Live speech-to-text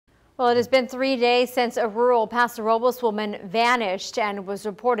Well, it has been 3 days since a rural Paso Robles woman vanished and was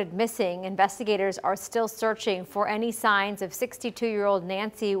reported missing. Investigators are still searching for any signs of 62-year-old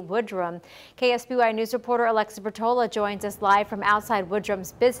Nancy Woodrum. KSBY News reporter Alexa Bertola joins us live from outside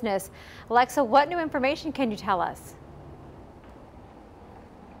Woodrum's business. Alexa, what new information can you tell us?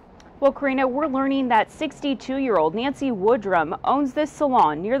 Well, Karina, we're learning that 62-year-old Nancy Woodrum owns this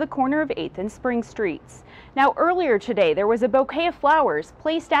salon near the corner of 8th and Spring Streets. Now, earlier today, there was a bouquet of flowers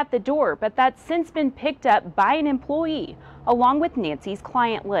placed at the door, but that's since been picked up by an employee, along with Nancy's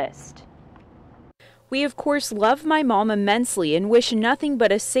client list. We, of course, love my mom immensely and wish nothing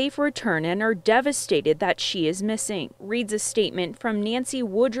but a safe return and are devastated that she is missing, reads a statement from Nancy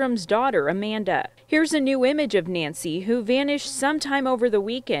Woodrum's daughter, Amanda. Here's a new image of Nancy, who vanished sometime over the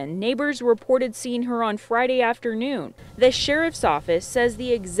weekend. Neighbors reported seeing her on Friday afternoon. The sheriff's office says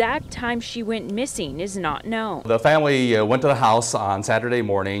the exact time she went missing is not known. The family went to the house on Saturday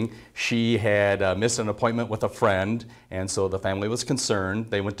morning. She had missed an appointment with a friend, and so the family was concerned.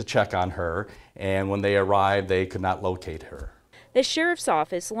 They went to check on her, and when they arrived, they could not locate her. The sheriff's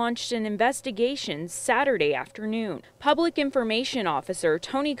office launched an investigation Saturday afternoon. Public Information Officer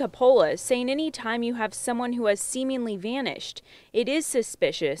Tony Capola is saying any time you have someone who has seemingly vanished, it is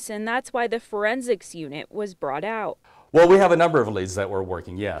suspicious, and that's why the forensics unit was brought out. Well, we have a number of leads that we're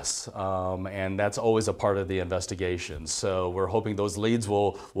working, yes, and that's always a part of the investigation. So we're hoping those leads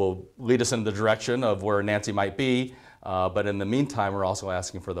will lead us in the direction of where Nancy might be, but in the meantime, we're also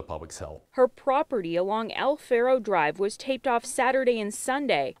asking for the public's help. Her property along El Faro Drive was taped off Saturday and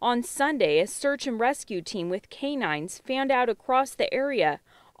Sunday. On Sunday, a search and rescue team with canines fanned out across the area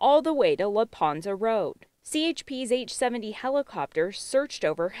all the way to La Ponza Road. CHP's H-70 helicopter searched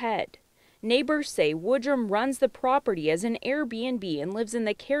overhead. Neighbors say Woodrum runs the property as an Airbnb and lives in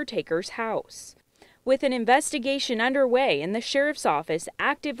the caretaker's house. With an investigation underway and the sheriff's office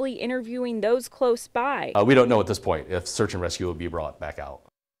actively interviewing those close by. We don't know at this point if search and rescue will be brought back out.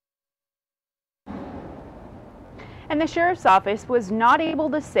 And the sheriff's office was not able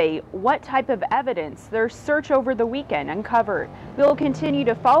to say what type of evidence their search over the weekend uncovered. We'll continue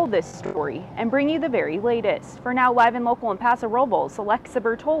to follow this story and bring you the very latest. For now, live and local in Paso Robles, Alexa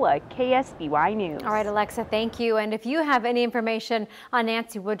Bertola, KSBY News. All right, Alexa, thank you. And if you have any information on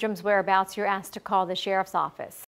Nancy Woodrum's whereabouts, you're asked to call the sheriff's office.